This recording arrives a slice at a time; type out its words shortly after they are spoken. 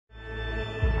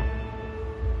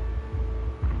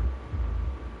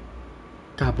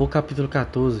Acabou o capítulo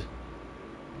 14.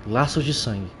 Laços de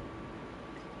sangue.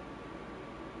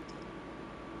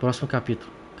 Próximo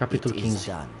capítulo. Capítulo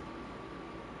 15.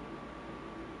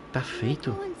 Tá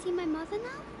feito.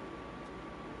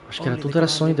 Acho que era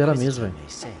sonho dela mesmo, velho.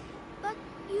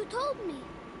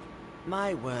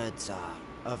 My words are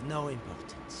of no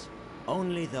importance.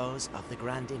 Only those of the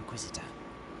Grand Inquisitor.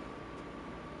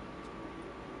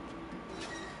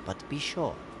 But be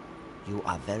sure, you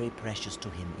are very precious to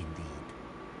him indeed.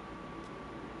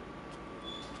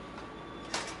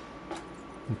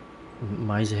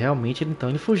 Mas realmente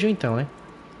ele fugiu então, né?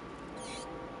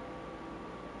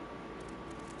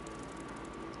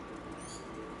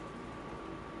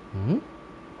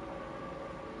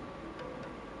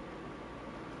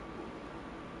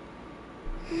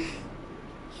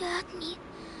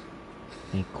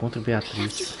 Encontro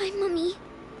Beatriz.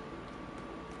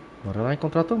 Bora lá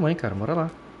encontrar tua mãe, cara. Bora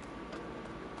lá.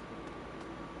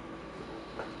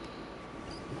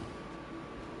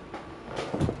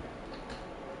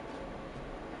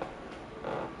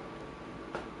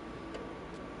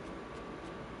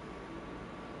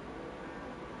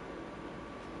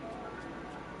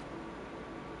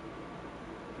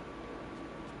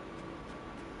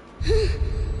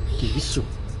 Que isso?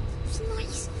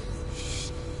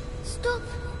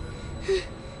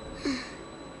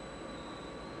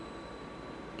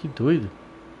 Que doido.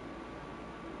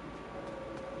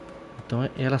 Então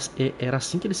era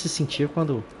assim que ele se sentia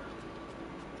quando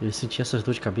ele sentia essas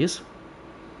dores de cabeça?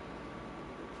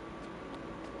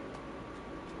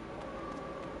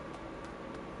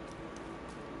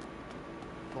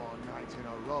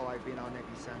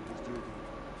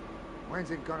 When's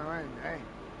it gonna end, eh?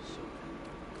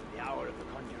 The hour of the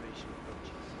conjuration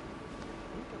approaches.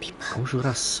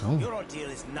 Conjuração? Your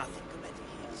ordeal is nothing compared to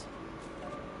his.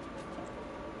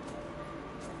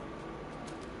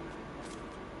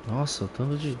 Nossa, o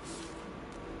tanto de...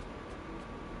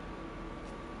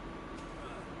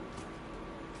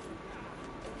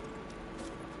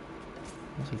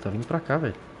 Nossa, ele tá vindo pra cá,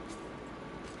 velho.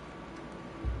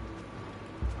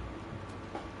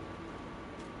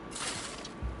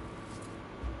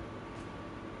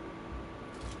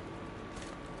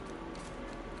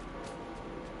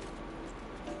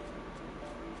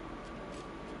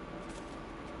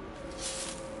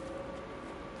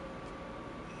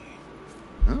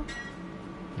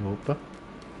 Opa.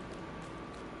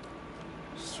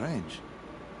 Strange.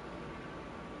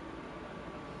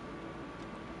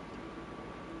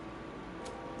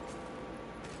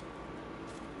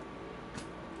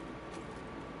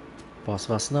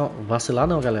 Posso vacilar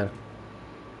não, galera.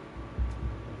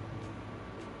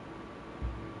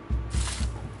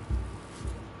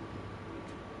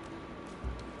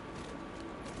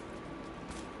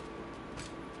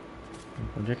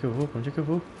 Onde é que eu vou? Onde é que eu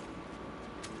vou?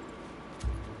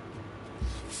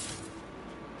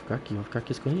 Vou ficar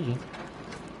aqui escondidinho.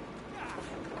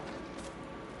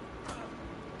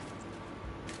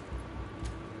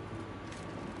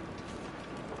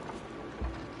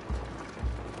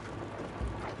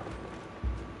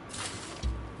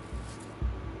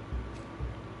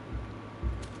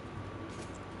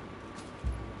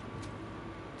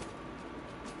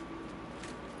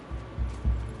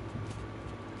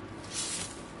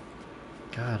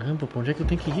 Caramba, pra onde é que eu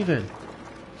tenho que ir, velho?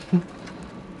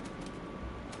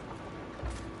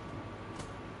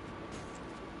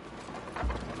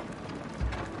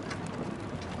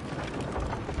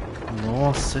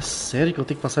 Nossa, é sério que eu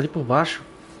tenho que passar ali por baixo?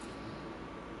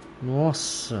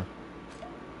 Nossa.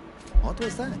 What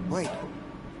was that? Wait.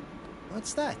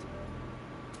 What's that?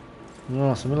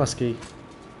 Nossa, eu me lasquei.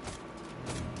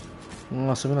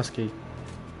 Nossa, eu me lasquei.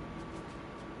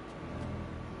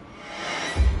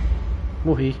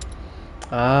 Morri.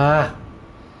 Ah!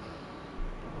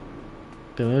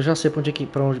 Pelo menos eu já sei pra onde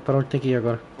tem que ir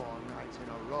agora. 4 nights in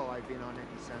a row I've been on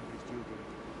Innocence duty.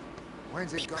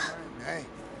 When's it gonna end, eh?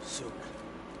 Soon.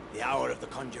 The hour of the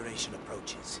conjuration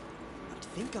approaches. But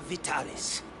think of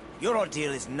Vitalis. Your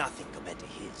ordeal is nothing compared to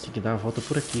his. Tem que dar a volta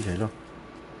por aqui, velho,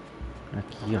 ó.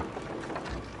 Aqui, ó.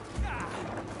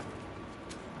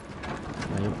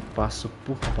 Aí eu passo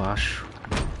por baixo.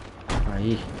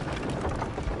 Aí.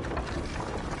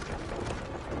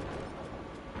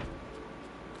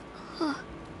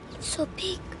 So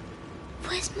big.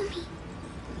 Where's Mommy?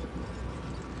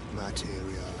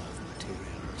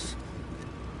 Materials.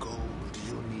 Gold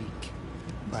unique.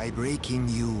 By breaking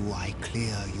you, I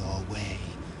clear your way.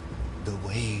 The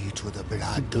way to the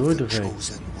blood of the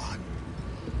chosen one.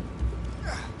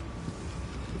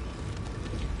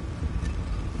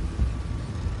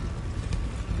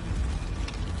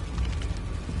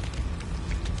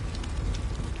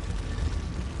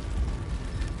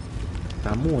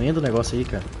 Tá moendo o negócio aí,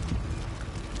 cara.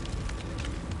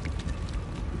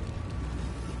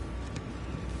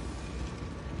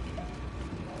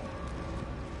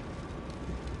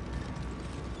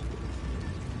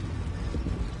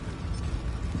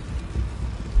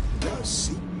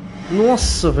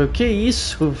 Nossa, velho, que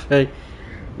isso, velho?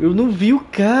 Eu não vi o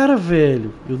cara,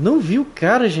 velho. Eu não vi o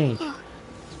cara, gente.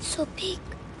 So big.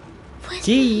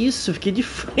 Que isso? Eu fiquei de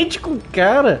frente com o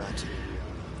cara.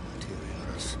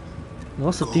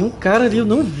 Nossa, tem um cara ali, eu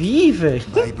não vi, velho.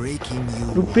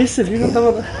 Eu percebi que eu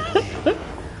tava.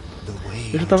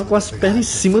 Eu já tava com as pernas em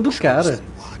cima do cara.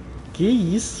 Que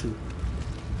isso?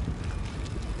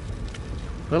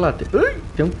 Olha lá,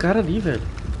 tem um cara ali, velho.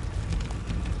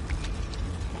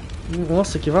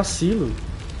 Nossa, que vacilo.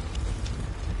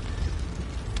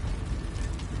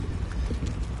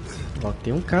 Ó,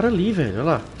 tem um cara ali, velho. Olha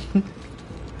lá.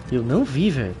 Eu não vi,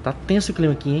 velho. Tá tenso o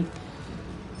clima aqui, hein?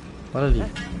 Olha ali.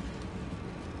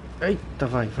 Eita,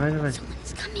 vai. Someone's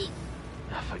coming.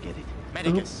 Ah, forget it.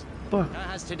 Medicus, Opa.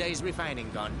 how has today's refining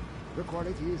gone? The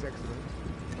quality is excellent,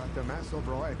 but the mass of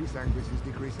raw episanguis is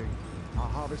decreasing. Our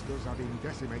harvesters are being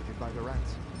decimated by the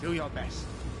rats. Do your best.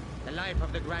 The life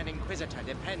of the Grand Inquisitor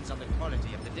depends on the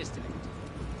quality of the distillate.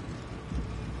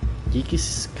 O que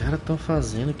esses caras estão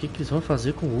fazendo? O que eles vão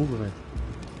fazer com o Hugo, velho?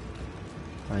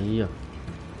 Aí, ó.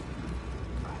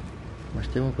 Mas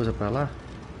tem alguma coisa pra lá?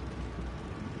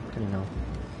 Tem não.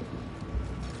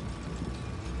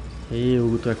 Ei,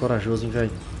 Hugo, tu é corajoso, hein,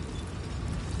 velho?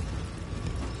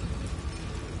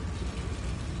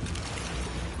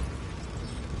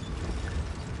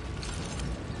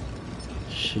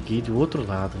 Cheguei do outro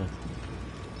lado, velho.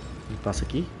 Ele passa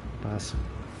aqui? Passa.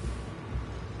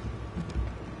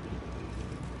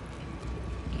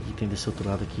 O que tem desse outro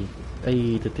lado aqui?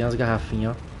 Eita, tem umas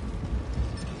garrafinhas, ó.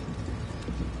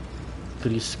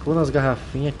 Triscou nas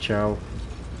garrafinhas, tchau.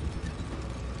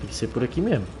 Tem que ser por aqui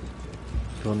mesmo.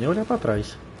 Vou nem olhar pra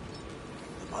trás.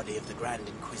 The body of the Grand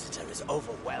Inquisitor is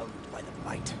overwhelmed by the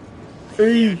bite.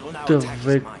 Eita,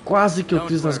 velho. Quase que eu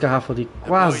piso nas garrafas ali.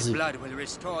 Quase. Blood will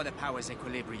restore the power's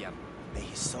equilibrium. May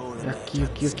his soul É aqui,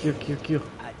 ó.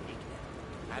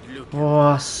 Ad lucem.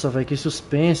 Nossa, velho, que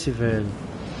suspense, velho.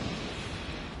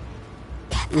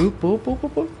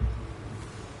 Opa.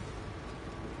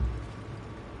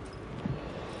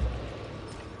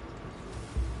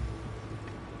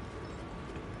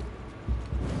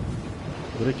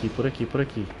 Por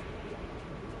aqui.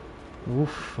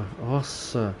 Ufa,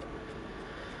 nossa.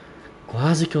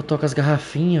 Quase que eu toco as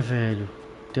garrafinhas, velho.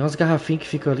 Tem umas garrafinhas que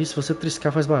ficam ali, se você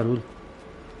triscar faz barulho.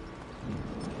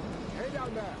 Hey down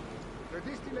there! The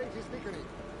distillate is thickening.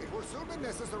 It will soon be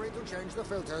necessary to change the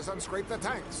filters and scrape the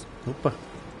tanks. Opa.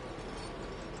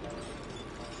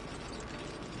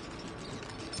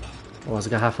 Ó, as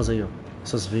garrafas aí, ó.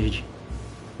 Essas verdes.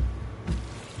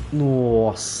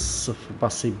 Nossa,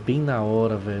 passei bem na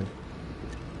hora, velho.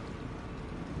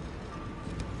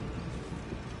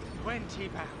 20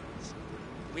 pounds.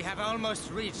 We have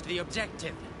almost reached the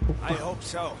objective. I hope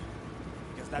so.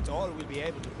 Because that's all we'll be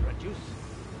able to produce.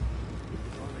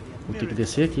 Vou ter que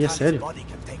descer aqui, é sério? Body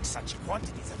can take such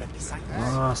quantities of episanguis.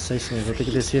 Nossa, é isso mesmo, vou ter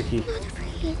que descer aqui.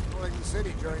 Exploring the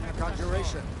city during the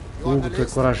conjuration. You on Hugo, the tu é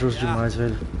list? corajoso demais,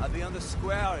 velho. I'll be on the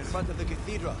square in front of the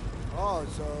cathedral. Oh,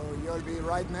 so you'll be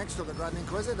right next to the Grand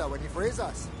Inquisitor when he frees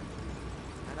us.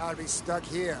 And I'll be stuck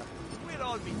here. We'll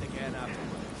all meet again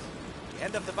afterwards. The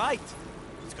end of the bite.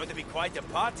 It's going to be quite a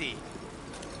party.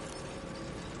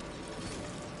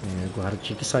 É, o guarda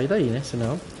tinha que sair daí, né?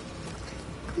 Senão.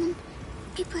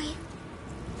 Be brave.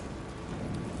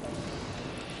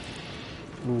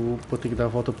 Vou ter que dar a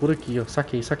volta por aqui, ó.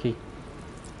 Saquei.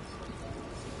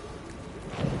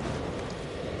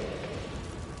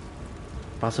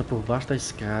 Passa por baixo da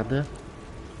escada.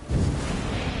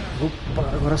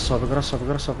 Opa, agora sobe.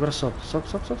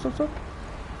 Sobe.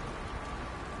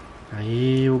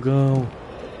 Aí, Hugão.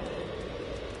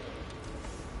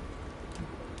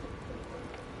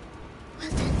 Well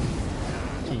done.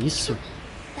 Que isso?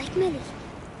 Like Millie.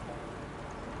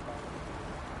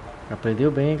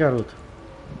 Aprendeu bem, hein, garoto?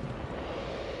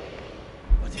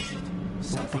 What is it?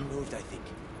 Something moved, I think.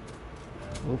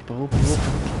 Opa.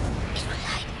 It will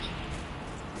hide me.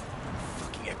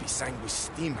 Fucking episanguis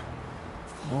steam.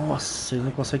 Nossa, ele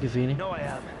não consegue ver, né? No, I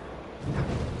am.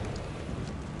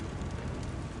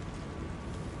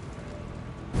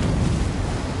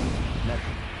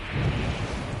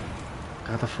 O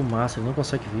cara tá fumaça, ele não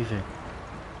consegue ver, velho.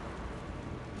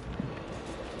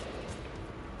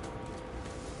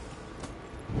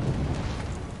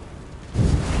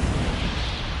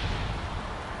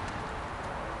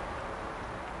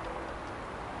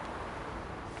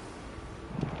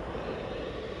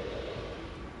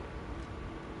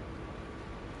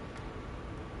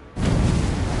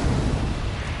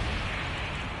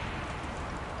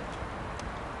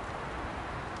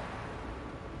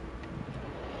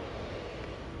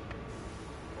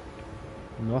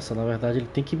 Nossa, na verdade ele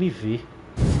tem que me ver.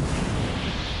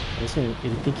 Assim,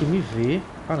 ele tem que me ver.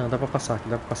 Ah não, dá pra passar aqui,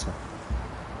 dá pra passar.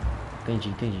 Entendi,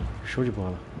 entendi. Show de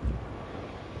bola.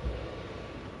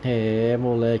 É,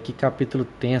 moleque, que capítulo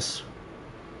tenso.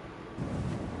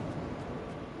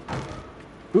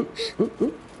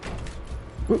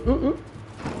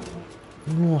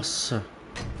 Nossa.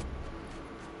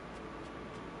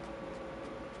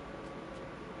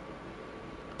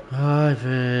 Ai,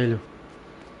 velho.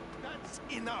 That's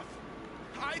enough.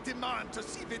 I demand to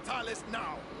see Vitalis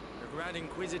now. The Grand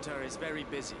Inquisitor is very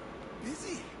busy.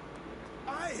 Busy?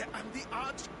 I am the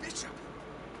Archbishop.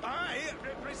 I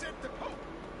represent the Pope.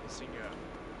 Seigneur,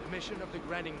 the mission of the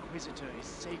Grand Inquisitor is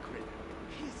sacred.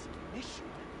 His mission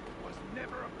was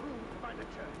never approved by the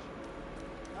Church.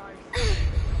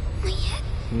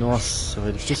 Nossa,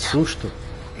 velho, que susto.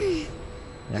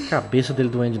 É a cabeça dele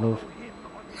doendo de novo.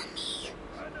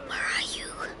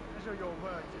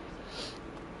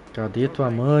 Cadê tua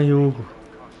mãe, Hugo?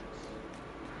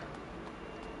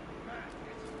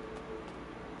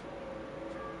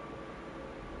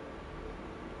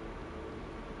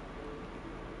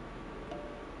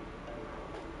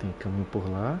 Tem caminho por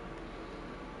lá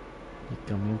e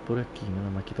caminho por aqui, né?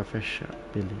 Mas aqui tá fechado,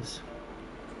 beleza.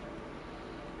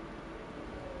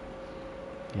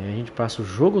 E aí a gente passa o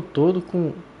jogo todo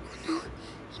com...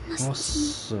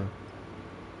 Nossa.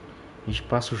 A gente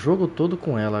passa o jogo todo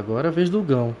com ela. Agora é a vez do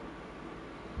Gão.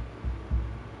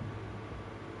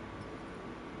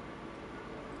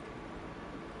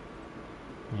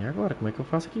 E agora? Como é que eu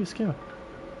faço aqui isso aqui, ó?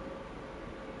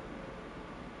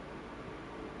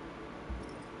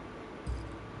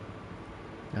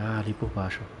 Ah, ali por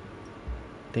baixo.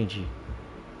 Entendi.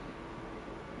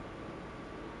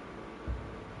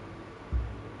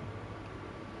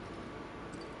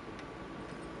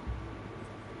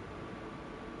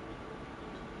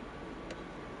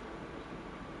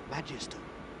 Magister,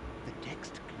 the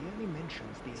text clearly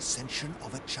mentions the ascension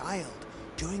of a child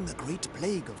during the Great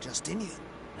Plague of Justinian.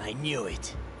 I knew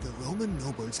it. The Roman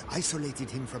nobles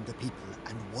isolated him from the people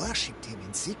and worshipped him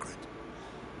in secret.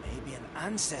 Maybe an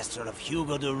ancestor of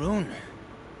Hugo de Rune.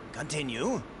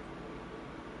 Continue.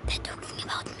 They're talking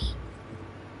about me.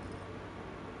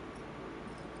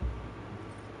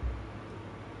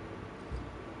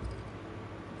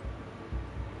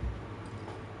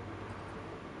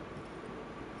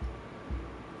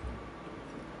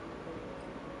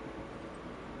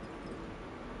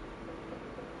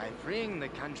 By freeing the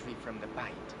country from the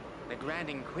bite, the Grand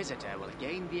Inquisitor will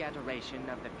gain the adoration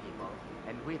of the people,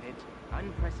 and with it,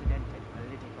 unprecedented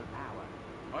political power.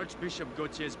 Archbishop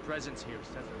Gautier's presence here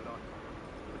says a lot.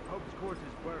 The Pope's court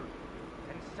is worried,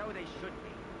 and so they should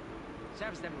be.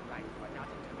 Serves them right for not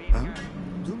intervening.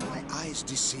 Do my eyes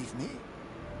deceive me?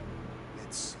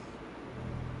 Let's see.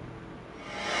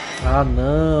 Ah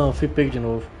não, fui pego de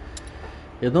novo.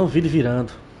 Eu não vi ele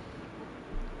virando.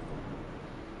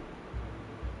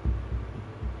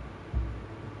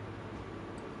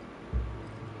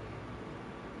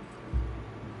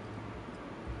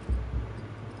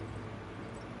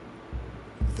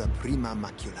 The prima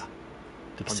macula.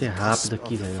 Tem que ser rápido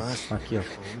aqui, velho. Aqui, ó.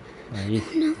 Aí.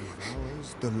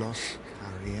 Devours the lost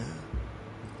carrier,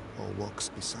 or walks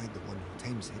beside the one who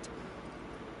tames it.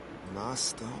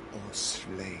 Master or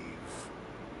slave,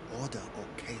 order or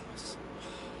chaos.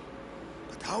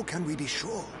 But how can we be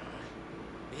sure?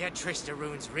 Beatrice de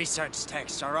Rune's research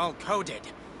texts are all coded.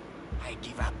 I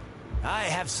give up. I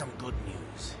have some good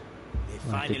news. They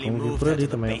Ah, tem finally como vir moved por her ali to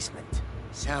the também, ó. basement.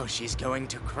 So she's going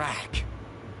to crack.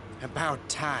 About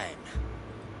time.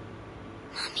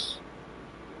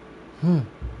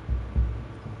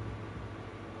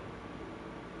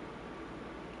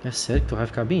 É sério que tu vai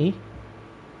ficar bem aí?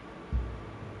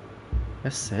 É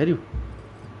sério?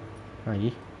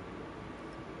 Aí.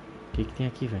 O que que tem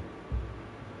aqui, velho?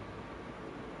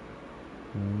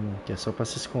 Que é só pra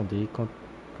se esconder quando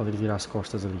ele virar as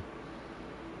costas ali.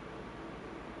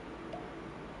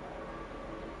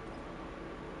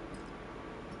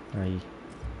 Aí.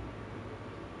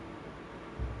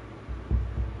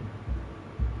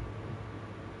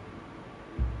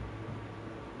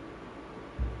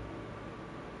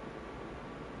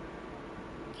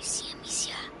 You see,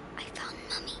 Amicia, I found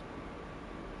Mommy.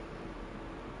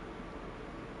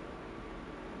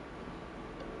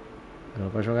 Ela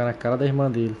vai jogar na cara da irmã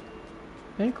dele.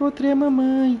 Eu encontrei a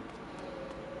mamãe.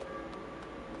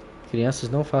 Crianças,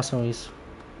 não façam isso.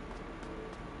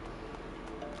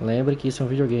 Lembre que isso é um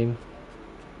videogame.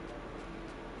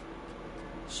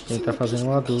 Quem tá fazendo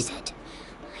um adulto.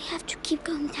 I have to keep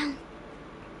going down.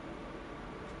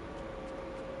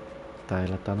 Tá,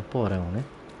 ela tá no porão, né?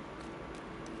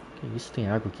 Que isso, tem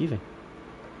água aqui, velho?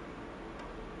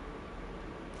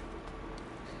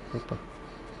 Opa.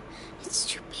 It's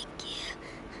too big here.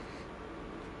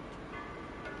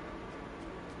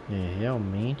 É,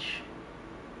 realmente.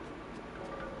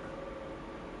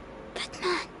 That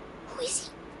man, who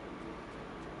is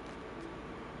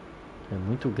he? É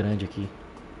muito grande aqui.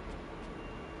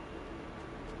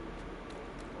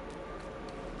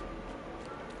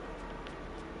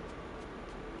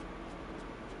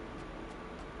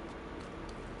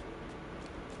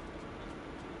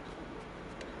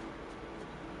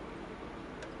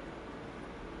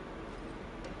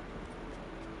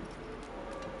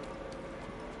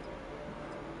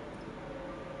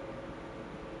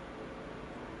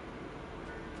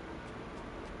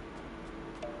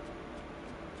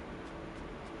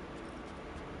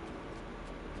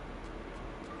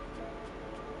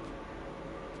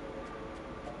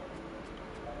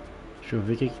 Deixa eu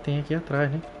ver o que tem aqui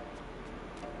atrás, né?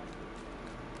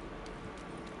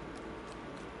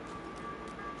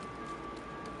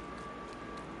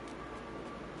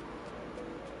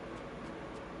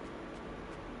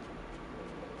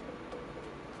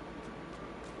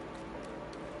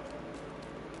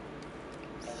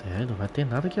 Sério, não vai ter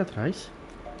nada aqui atrás.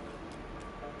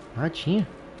 Nadinha.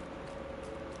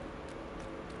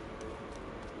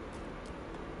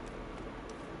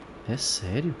 É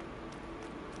sério?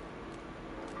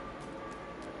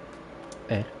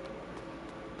 É.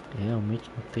 Realmente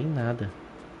não tem nada.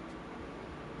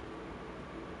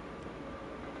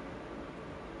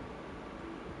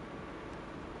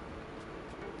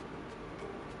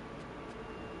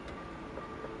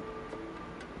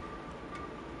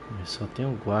 Só tem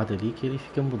um guarda ali que ele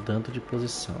fica mudando de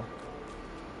posição.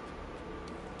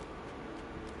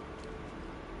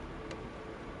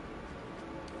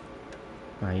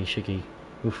 Aí, cheguei.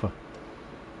 Ufa.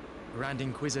 Grand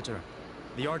Inquisitor,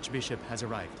 the Archbishop has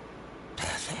arrived.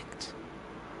 Perfect.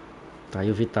 Tá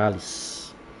aí o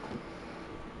Vitalis.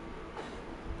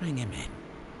 Bring him in.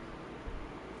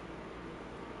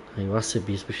 Aí o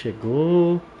arcebispo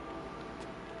chegou.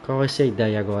 Qual vai ser a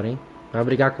ideia agora, hein? Vai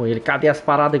brigar com ele. Cadê as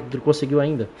paradas que tu conseguiu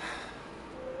ainda?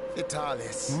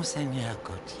 Vitalis. Monseigneur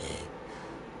Gautier,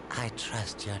 I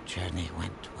trust your journey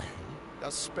went well. Now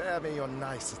spare me your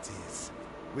niceties.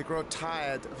 We grow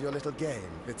tired of your little game,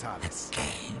 Vitalis.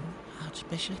 Game,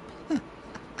 Archbishop?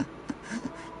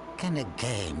 Can a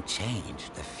game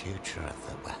change the future of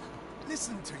the world?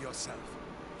 Listen to yourself.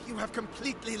 You have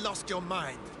completely lost your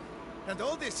mind. And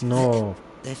all this... No.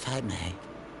 If I may,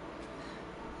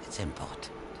 it's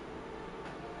important.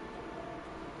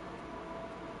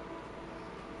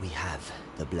 We have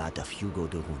the blood of Hugo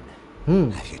de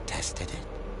Rune. Have you tested it?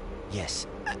 Yes.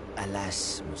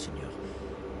 Alas, Monseigneur.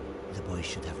 The boy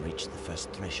should have reached the first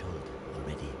threshold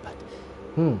already, but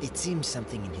it seems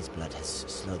something in his blood has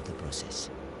slowed the process.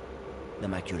 The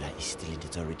macula is still in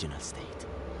its original state.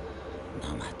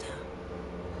 No matter.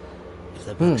 If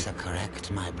the books are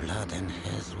correct, my blood and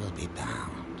his will be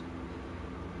bound.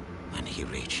 When he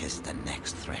reaches the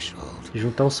next threshold,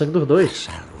 Juntar o sangue dos I dois.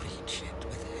 shall reach it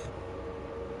with him.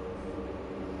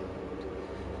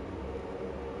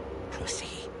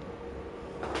 Proceed.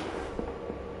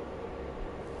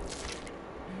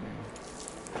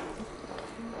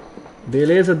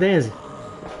 Beleza, Denzi.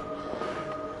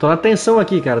 Tô na atenção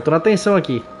aqui, cara. Tô na atenção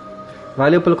aqui.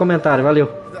 Valeu pelo comentário, valeu.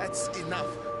 That's enough.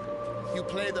 You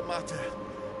play the martyr.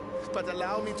 But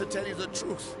allow me to tell you the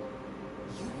truth.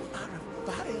 You are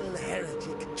a vile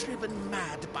heretic driven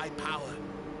mad by power.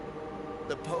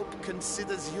 The Pope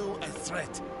considers you a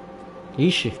threat.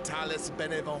 Ixi. Vitalis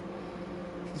Benevent.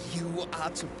 You are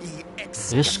to be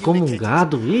excommunicated.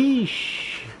 Excomungado.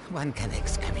 Ixi. One can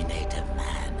excommunicate a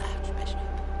man, Archbishop.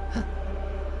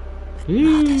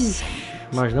 Ixi.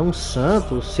 Mas não um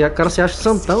santo. Se a cara se acha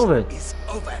santão, velho. Is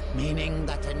over. Meaning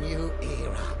that a new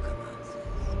era commences.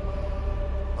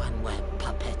 One where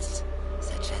puppets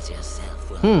such as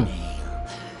yourself will kneel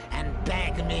and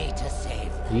beg me to save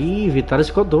them. Ih, Vitalis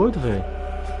ficou doido, velho.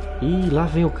 Ih, lá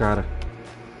vem o cara.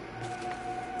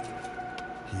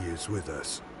 He is with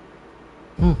us.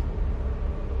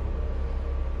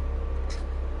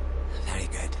 Very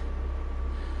good.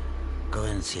 Go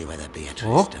and see whether Beatrice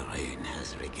Oh. Doreen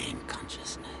has regained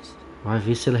consciousness. Vai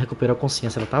ver se ela recuperou a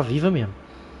consciência. Ela tá viva mesmo.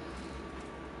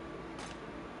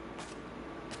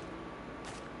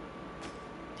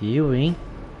 Eu, hein?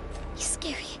 He's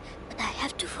scary, but I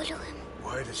have to follow him.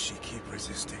 Why does she keep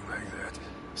resisting like that?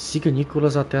 Siga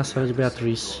Nicholas até a sala de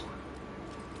Beatrice.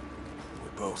 We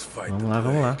both fight Vamos the lá,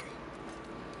 vamos lá. plague.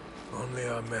 Only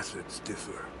our methods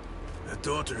differ. The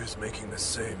daughter is making the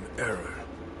same error.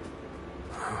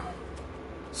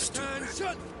 Stupid.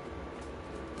 Attention!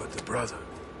 But the brother,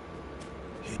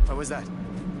 What was that?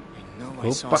 know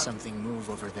I saw something move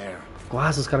over there.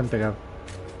 Quase os caras me pegaram.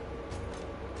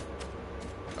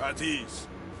 At ease.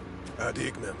 Ad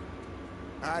ignem.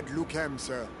 Ad lucem,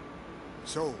 sir.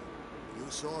 So, you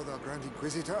saw the Grand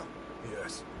Inquisitor?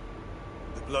 Yes.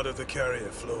 The blood of the carrier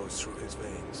flows through his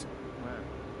veins.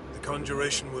 The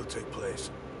conjuration will take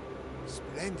place.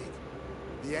 Splendid.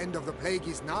 The end of the plague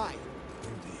is nigh.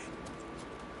 Indeed.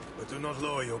 But do not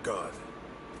lower your guard.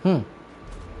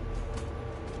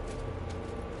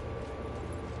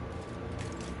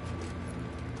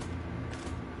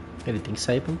 Ele tem que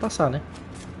sair pra não passar, né?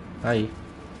 Aí.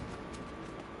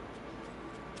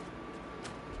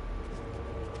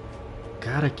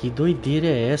 Cara, que doideira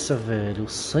é essa, velho? O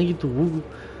sangue do Hugo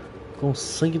com o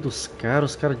sangue dos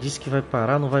caras. Os caras dizem que vai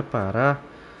parar, não vai parar.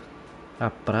 A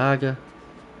praga.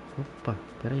 Opa,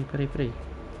 peraí.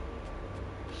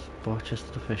 Portas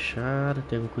tudo fechado.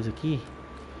 Tem alguma coisa aqui?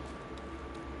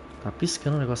 Tá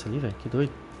piscando o negócio ali, velho. Que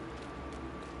doido.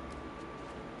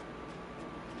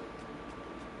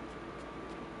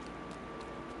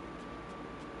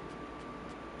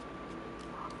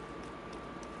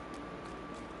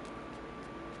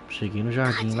 Cheguei no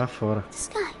jardim lá fora. The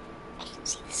sky. I can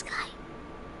see the sky.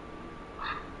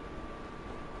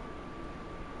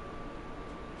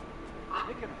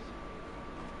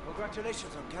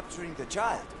 Congratulations on capturing the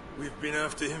child. We've been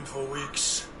after him for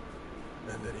weeks.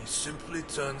 And then he simply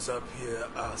turns up here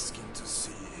asking to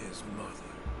see his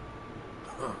mother.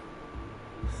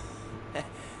 Huh.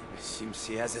 Seems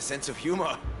he has a sense of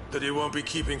humor. That he won't be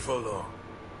keeping for long.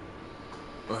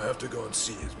 I have to go and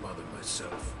see his mother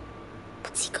myself.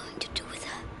 What's he going to do with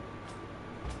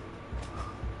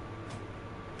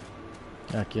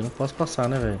her? Aqui eu não posso passar,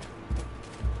 né, velho?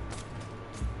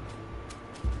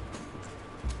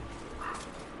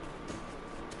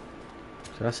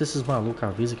 Será que esses malucos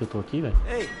avisam que eu tô aqui, velho?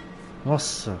 Ei.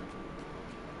 Nossa.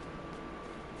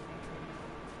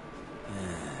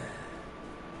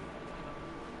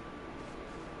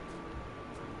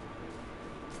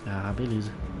 Ah,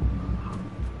 beleza.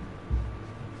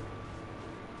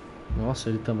 Nossa,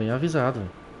 ele também é avisado,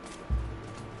 velho.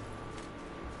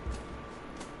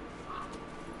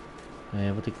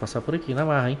 É, vou ter que passar por aqui na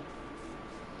marra, hein?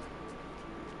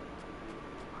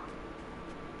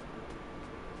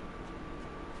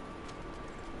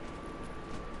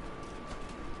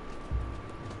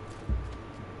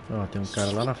 Ó, tem um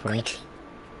cara lá na frente.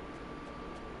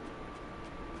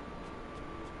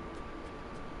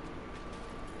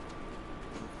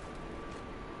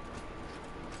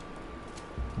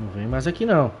 Não vem mais aqui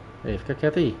não. Ei, fica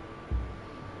quieto aí.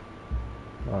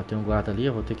 Ó, tem um guarda ali,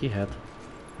 eu vou ter que ir reto.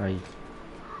 Aí.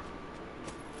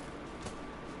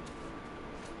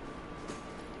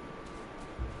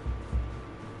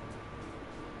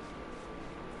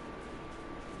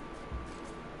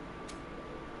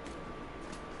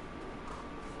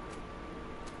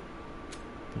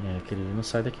 É, aquele ali não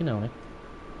sai daqui não, né?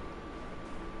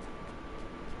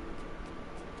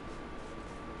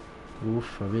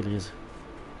 Ufa, beleza.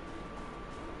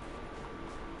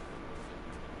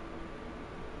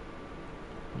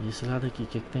 E esse lado aqui, o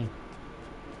que é que tem?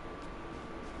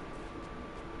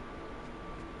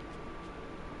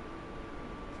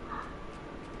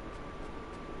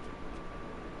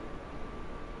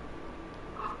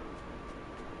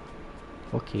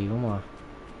 Ok, vamos lá.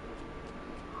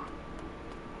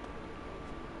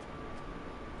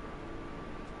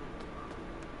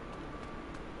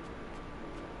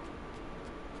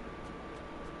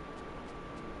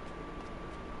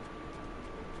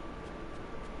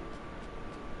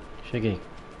 Cheguei.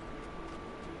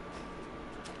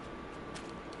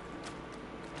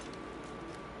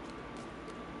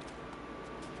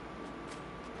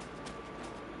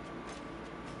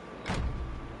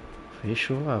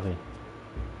 Fechou lá, velho.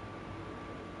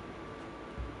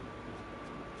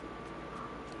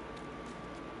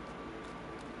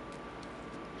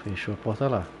 Fechou a porta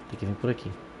lá. Tem que vir por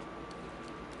aqui.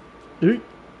 Ui.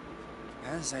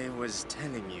 As I was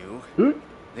telling you,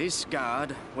 this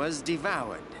guard was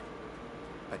devoured,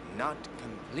 but not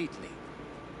completely.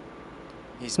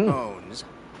 His bones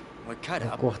were cut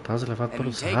up Cortados e levados and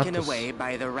pelos taken ratos. away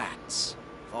by the rats.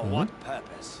 For what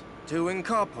purpose? To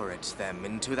incorporate them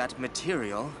into that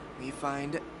material we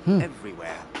find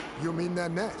everywhere. You mean their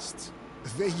nests?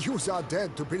 They use our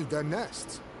dead to build their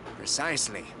nests.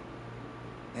 Precisely.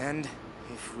 And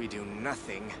if we do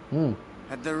nothing,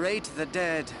 at the rate the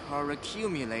dead are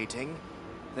accumulating,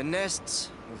 the nests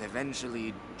will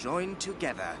eventually join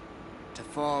together to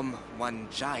form one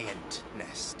giant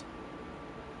nest.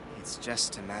 It's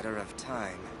just a matter of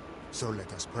time. So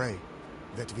let us pray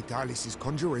that Vitalis's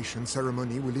conjuration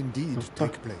ceremony will indeed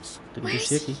take place. Tem que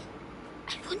descer aqui.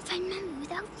 I won't find Mommy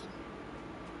without him.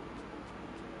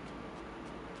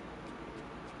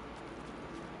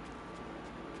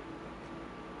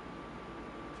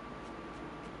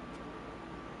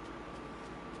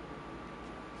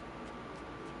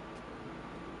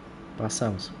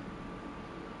 Passamos.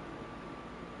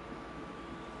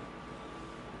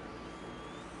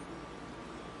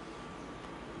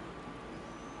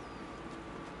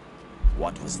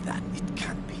 What was that? It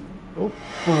can't be.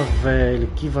 Opa, velho,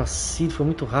 que vacilo, foi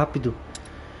muito rápido.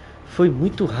 Foi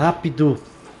muito rápido.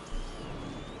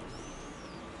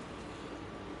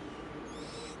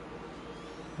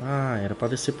 Ah, era pra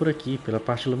descer por aqui, pela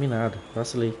parte iluminada.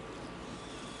 Vacilei.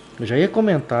 Eu já ia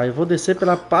comentar, eu vou descer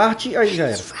pela parte, aí já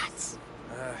era.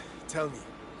 Tell me.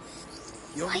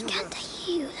 Why can't I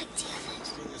hear you like the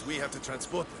others? Because we have to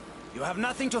transport them. You have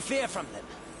nothing to fear from them.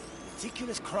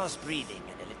 Meticulous crossbreeding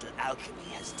and a little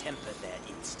alchemy has tempered their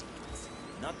instincts.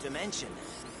 Not to mention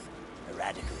a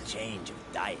radical change of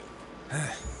diet.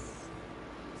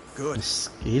 Good.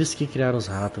 Eles que criaram os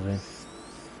ratos, velho.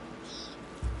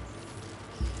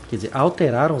 Quer dizer,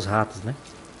 alteraram os ratos, né?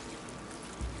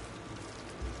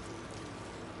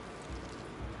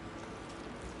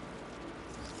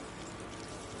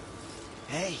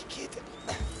 Hey, kid.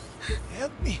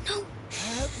 Help me. No.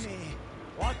 Help me.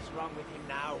 What's wrong with him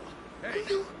now? Hey,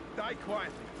 die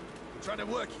quietly. We're trying to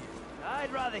work here.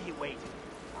 I'd rather he waited.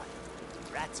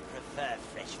 Rats prefer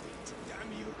fresh meat.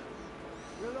 Damn you.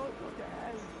 We'll all go to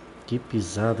hell. Que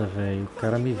pisada, velho. O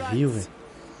cara me viu, velho.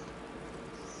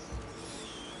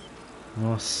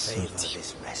 Nossa.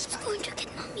 This respite. It's going to get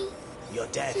mommy. Your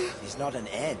death is not an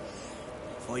end,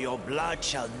 for your blood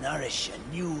shall nourish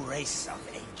a new race of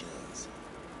angels.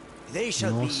 They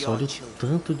shall be Nossa, your olha o children,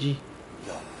 tanto de...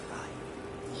 your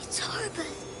pride. It's horrible.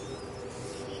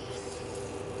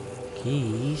 Que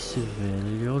isso,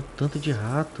 velho. Olha o tanto de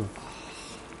rato.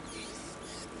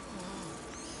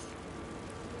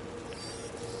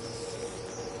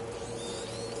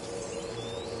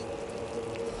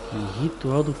 Que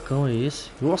ritual do cão é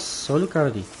esse? Nossa, olha o cara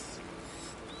ali.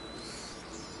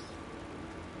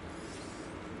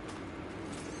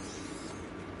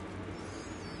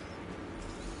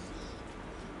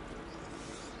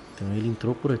 Então ele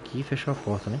entrou por aqui e fechou a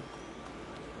porta, né?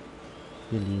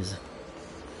 Beleza.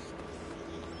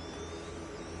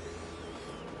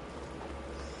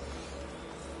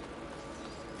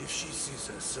 If she sees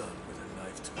her son with a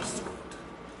knife to his throat,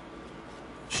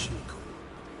 she could.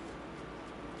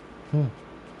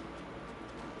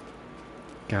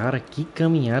 Cara, que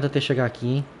caminhada até chegar aqui,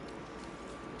 hein?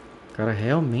 O cara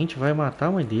realmente vai matar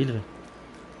a mãe dele, velho.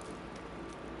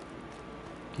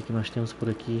 O que nós temos por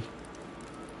aqui?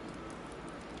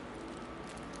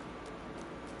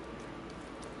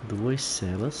 Duas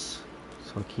celas.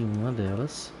 Só que uma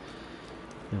delas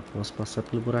eu posso passar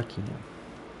pelo buraquinho.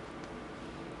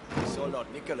 So Lord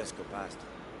Nicholas go past.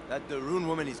 That the rune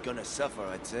woman is gonna suffer,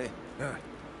 I'd say. Ah,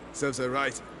 serves her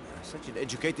right. Such an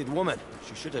educated woman.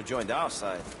 She should have joined our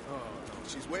side. Oh, no,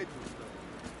 she's way too slow.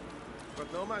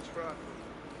 But no match for us.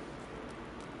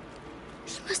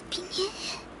 He must be near.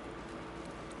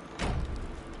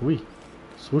 Ui,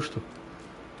 susto.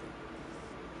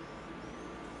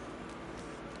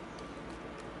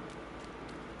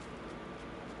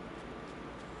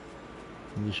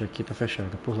 Deixa aqui, tá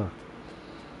fechada por lá.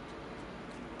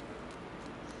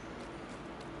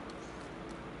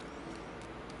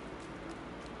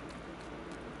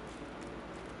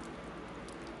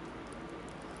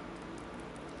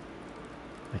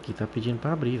 Aqui tá pedindo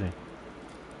pra abrir, velho.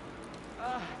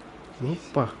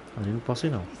 Opa, ali não posso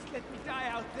ir não.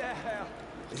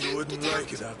 You wouldn't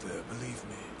like it out there, believe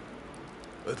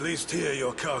me. At least here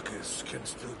your carcass can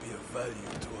still be of value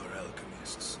to our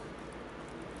alchemists.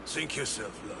 Think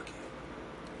yourself lucky.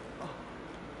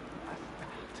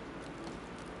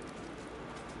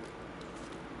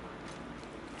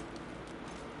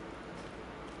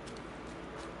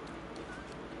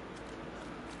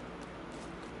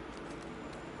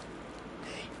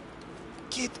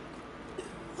 Kid,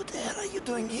 what the hell are you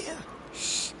doing here?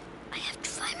 Shh. I have to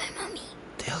find my mommy.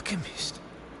 The alchemist?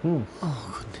 Oh,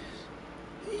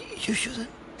 goodness. You shouldn't.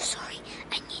 Sorry,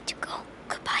 I need to go.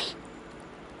 Goodbye.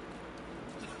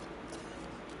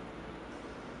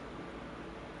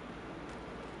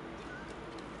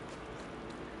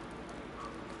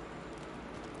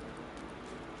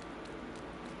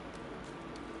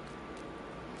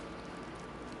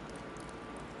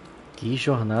 Que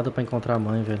jornada pra encontrar a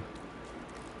mãe, velho.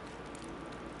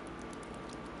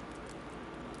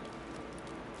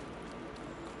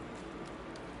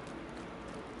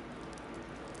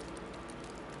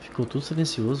 Ficou tudo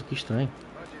silencioso, que estranho.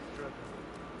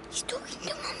 He's talking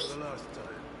to mommy. The last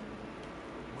time.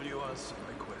 Will you answer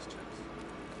my questions?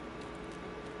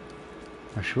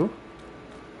 Achou?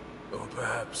 Or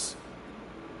perhaps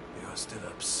you're still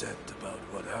upset about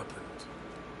what happened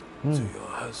to your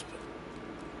husband.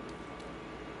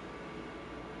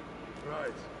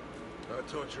 Right. Our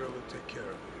torturer will take care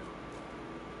of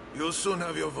you. You'll soon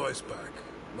have your voice back.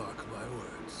 Mark my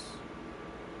words.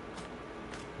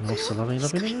 Nossa, lá vem, lá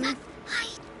vem, lá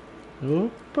vem.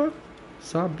 Opa!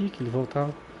 Sabia que ele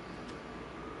voltava.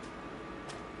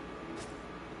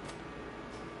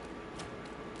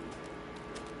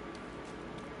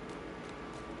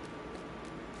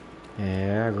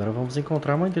 É, agora vamos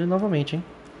encontrar a mãe dele novamente, hein?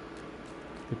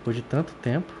 Depois de tanto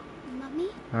tempo.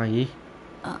 Aí.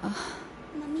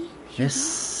 É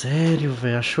sério,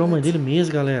 velho. Achou a mãe dele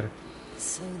mesmo, galera.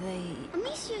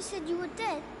 Amicia said you were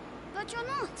dead, but you're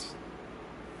not.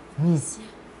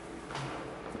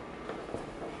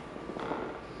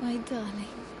 My darling.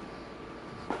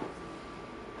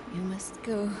 You must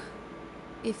go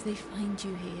if they find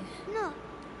you here. No,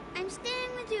 I'm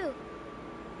staying with you.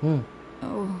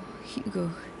 Oh,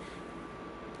 Hugo.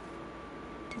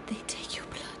 Did they take your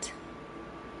blood?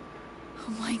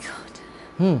 Oh my God.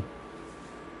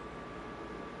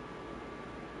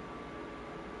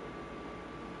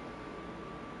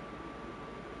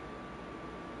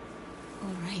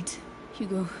 All right,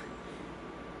 Hugo.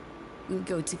 We'll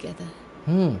go together.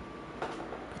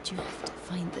 But you have to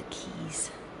find the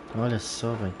keys. Olha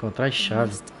só, vai encontrar a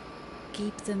chave.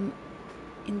 Keep them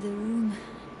in the room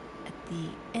at the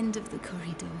end of the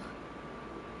corridor.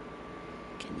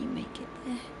 Can you make it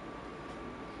there?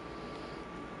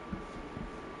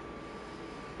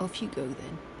 Off you go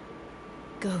then.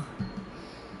 Go.